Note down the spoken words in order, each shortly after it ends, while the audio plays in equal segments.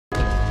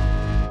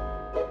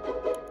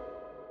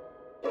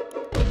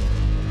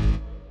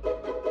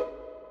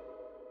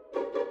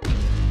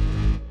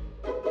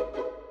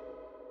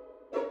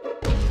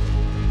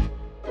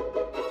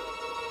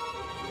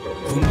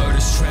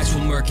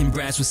working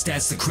brass with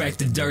stats to crack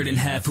the dirt in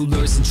half. Who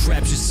lures and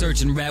traps your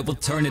search and rap will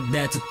turn it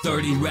that to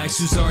 30 racks.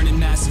 Who's earning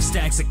massive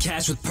stacks of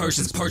cash with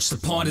Persians perched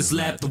upon his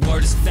lap. The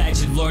word is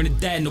fact, you learn it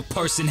that no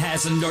person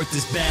has unearthed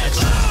this badge.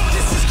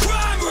 This is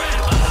crime rap,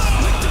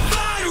 with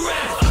divine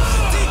rap.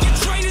 Think your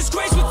train is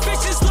grace with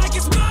fishes like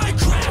it's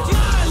Minecraft.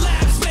 My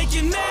lab's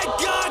making mad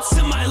gods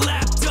to my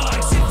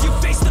lapdogs. If you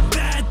face the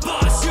bad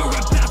boss, you're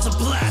about to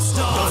blast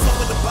off. Don't fuck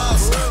with the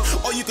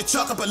boss, or you can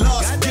chalk up a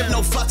loss. Give no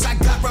fucks, I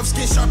got rough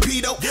skin,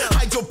 Sharpedo.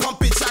 Hydro pump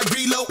bitch, I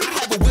reload.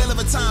 Have a whale of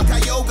a time,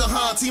 Kyoga,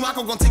 huh? Team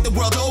Aqua gon' take the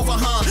world over,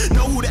 huh?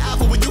 Know who the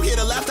alpha when you hear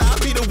the laughter, I'll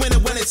be the winner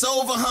when it's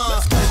over,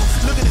 huh?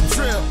 Look at the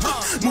drill,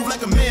 move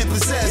like a man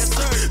possessed.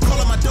 Call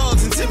up my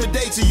dogs,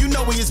 intimidate you, you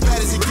know we as bad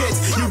as it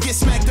gets. You get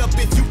smacked up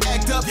if you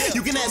act up,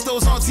 you can ask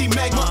those on Team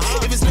Magma.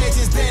 If it's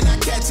legends, then I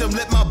catch them,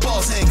 let my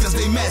balls hang, cause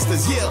they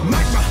masters, yeah.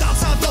 Magma,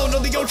 outside zone,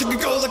 on the ocean can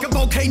go like a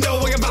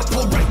volcano. I got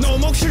pulled right, no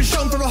emotion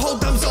shown from a whole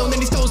damn zone.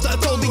 Any stones that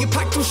I throw, the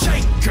impact will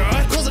shake,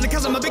 causing it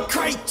cause I'm a big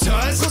crater.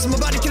 Cause my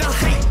body cannot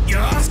hate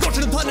ya.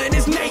 Scorching the planet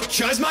is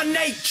nature, is my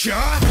nature.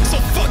 So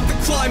fuck the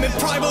climate,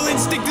 primal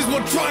instinct is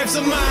what drives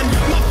a man.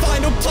 My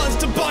final plans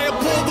to buy up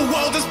all the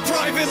world as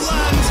private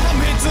land. I'm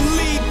here to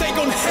lead, they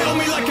gon' hail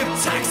me like a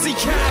taxi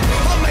cab.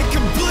 I'll make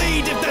them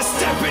bleed if they're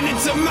stepping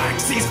into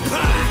Maxi's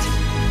path.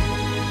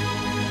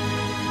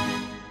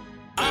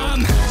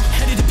 I'm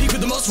headed to peak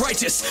with the most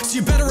righteous, so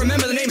you better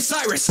remember the name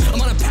Cyrus.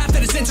 I'm on a path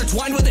that is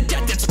intertwined with a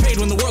debt that's paid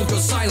when the world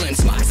goes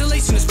silent. My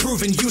isolation is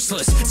proven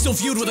useless, still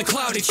viewed with a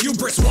clouded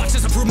hubris. Watch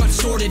as I prove my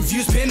distorted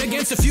views, pinned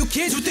against a few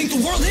kids who think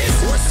the world is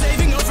worth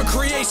saving up for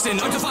creation.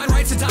 Undefined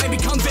rights to die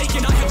become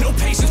vacant. I have no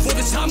patience for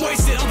this time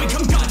wasted. I'll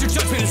become God, your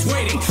judgment is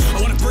waiting.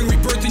 I wanna bring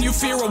rebirth and you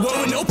fear a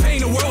woe and no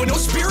pain, a world with no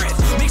spirit.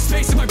 Make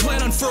space and my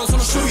plan unfurls,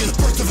 and I'll show you the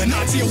birth of an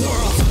ideal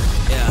world.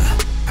 Yeah.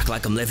 Act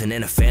like I'm living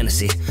in a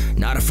fantasy.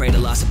 Not afraid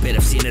of loss a bit,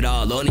 I've seen it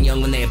all. Alone and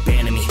young when they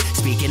abandon me.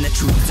 Speaking the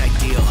truth is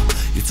ideal.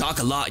 You talk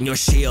a lot in your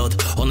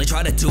shield. Only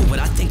try to do what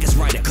I think is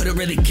right. I couldn't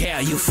really care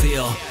how you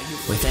feel.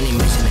 With any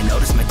mission, they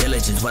notice my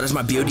diligence. What is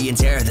my beauty and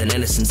terror than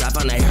innocence? I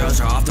find that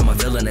heroes are often more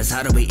villainous.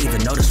 How do we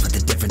even notice what the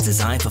difference is?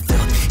 I ain't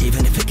fulfilled,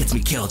 even if it gets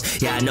me killed.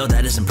 Yeah, I know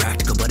that isn't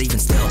practical, but even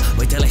still,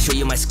 wait till I show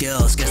you my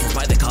skills. Guess that's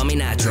why they call me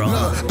natural.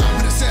 Look,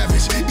 I'm a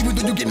savage. Even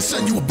though you getting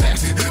sun, you a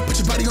bastard. Put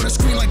your body on the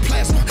screen like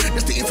plasma.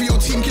 That's the info your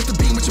team, get the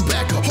beam with your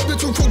back up. Hope you're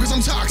too cold cause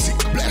I'm toxic.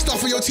 Blast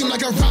off of your team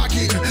like a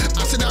rocket.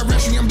 I said I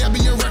rush you, I'm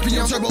dabbing your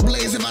requiem. Turbo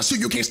blaze, if I shoot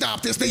you can't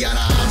stop this. Stay out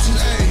of options,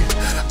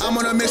 ayy. I'm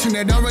on a mission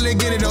that don't really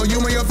get it though. You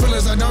and your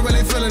feelings, I don't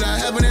really feel it. I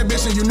have an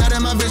ambition, you not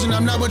in my vision,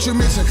 I'm not what you're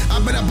missing.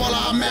 I've been a baller,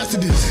 I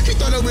mastered this. He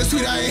thought it was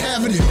sweet, I ain't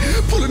having it.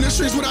 Pulling the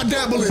streets when I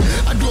dabble in.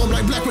 I do them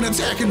like black when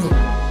attacking them.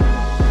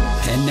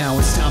 And now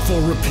it's time for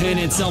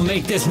repentance. I'll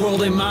make this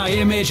world in my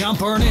image. I'm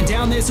burning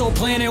down this whole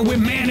planet with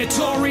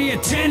mandatory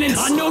attendance.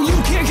 I know you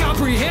can't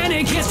comprehend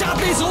it. Can't stop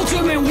this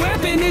ultimate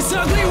weapon. This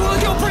ugly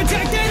world you're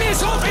protecting.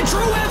 This hope and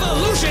true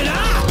evolution.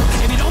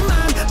 If you don't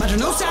mind, imagine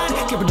no side,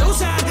 keep it no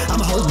side.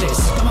 I'ma hold this.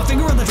 Got my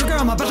finger on the trigger.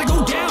 I'm about to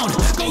go down.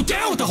 Go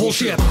down with the whole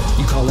ship.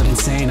 You call it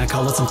insane, I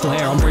call it some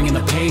flair. I'm bringing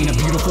the pain. A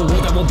beautiful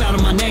world that will bow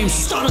to my name.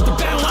 So start at the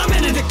battle. I'm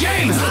into the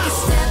game. Take a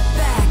step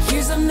back.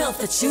 Here's a milk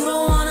that you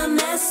don't wanna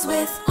mess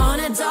with. On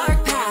a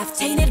dark path,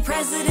 tainted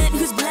president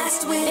who's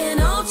blessed with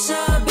an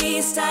ultra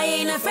beast. I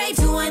ain't afraid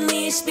to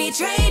unleash,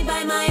 betrayed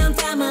by my own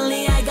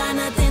family. I got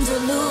nothing to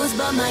lose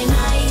but my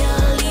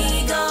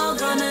nihil ego.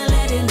 Gonna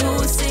let it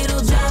loose,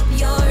 it'll drop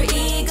your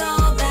ego.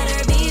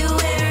 Better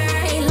beware.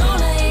 Hey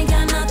Lola, ain't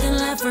got nothing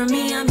left for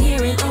me. I'm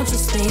here in ultra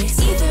space.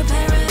 Ether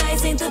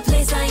paradise ain't the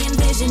place I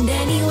envisioned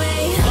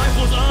anyway.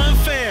 Life was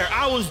unfair,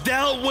 I was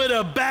dealt with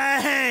a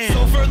bad hand.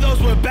 So for those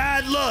with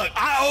bad luck,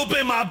 I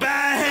open my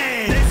bad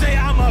hand. They say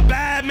I'm a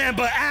bad man,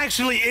 but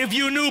actually if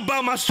you knew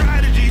about my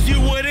strategies, you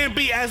wouldn't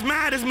be as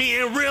mad as me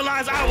and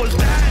realize I was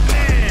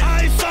Batman.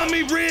 I saw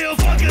me real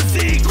fucking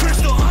seed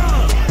crystal,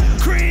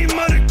 cream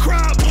of the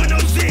crop with no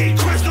seed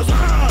crystals,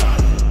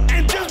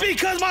 and just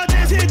because my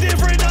dance hit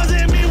different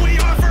doesn't mean we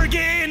are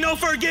forgetting, no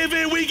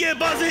forgiving. We get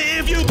buzzing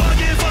if you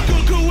bugging, fuck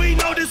cuckoo, we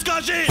no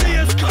discussion. See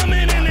us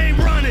coming and they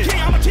running.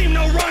 King, I'm a team,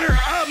 no runner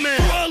up, man.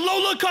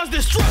 Lola cause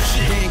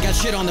destruction. They ain't got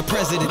shit on the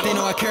president. They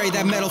know I carry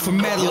that medal for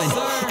meddling.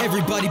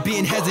 Everybody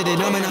being hesitant.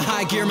 I'm in a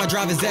high gear, my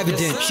drive is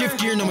evident. Shift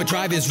gear, no, my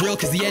drive is real,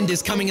 cause the end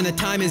is coming and the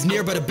time is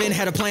near. But I've been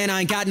had a plan,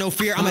 I ain't got no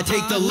fear. I'ma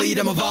take the lead,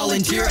 I'm a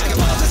volunteer. I got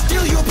balls to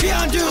steal you, a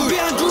peon dude. I'm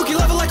beyond dookie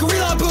level like a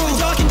reload boom.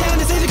 Talking down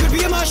to say they could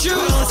be in my shoes.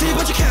 Well, I see a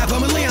bunch of cap,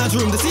 I'm in Leon's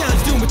room. The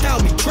Sion's doomed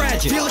without me,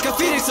 tragic. Feel like a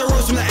phoenix that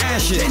rose from the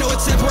ashes. They know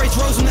what separates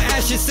rose from the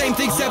ashes. Same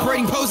thing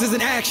separating poses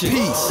and action.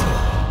 Peace.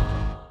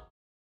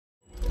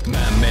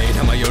 Man-made,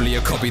 am I only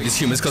a copy? These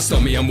humans can't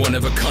stop me, I'm one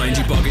of a kind.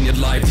 You bargain your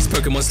life, these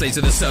Pokemon slaves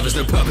to the service.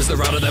 No purpose,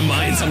 they're out of their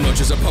minds. I'm not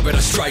just a puppet, I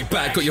strike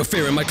back. Got your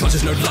fear in my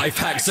clutches, no life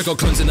hacks. I got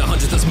clones in the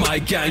hundreds, that's my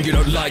gang. You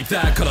don't like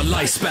that, got a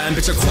lifespan,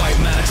 bitch, I'm quite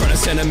mad. Trying to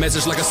send a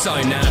message like a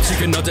synapse. You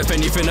cannot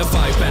defend, you finna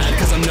fight bad.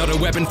 Cause I'm not a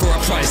weapon for a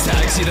price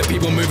tag. See the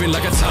people moving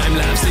like a time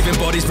lapse, leaving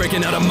bodies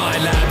breaking out of my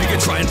lab. You can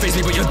try and face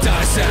me, but you'll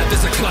die sad.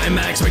 There's a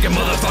climax, make a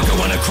motherfucker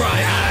wanna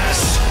cry.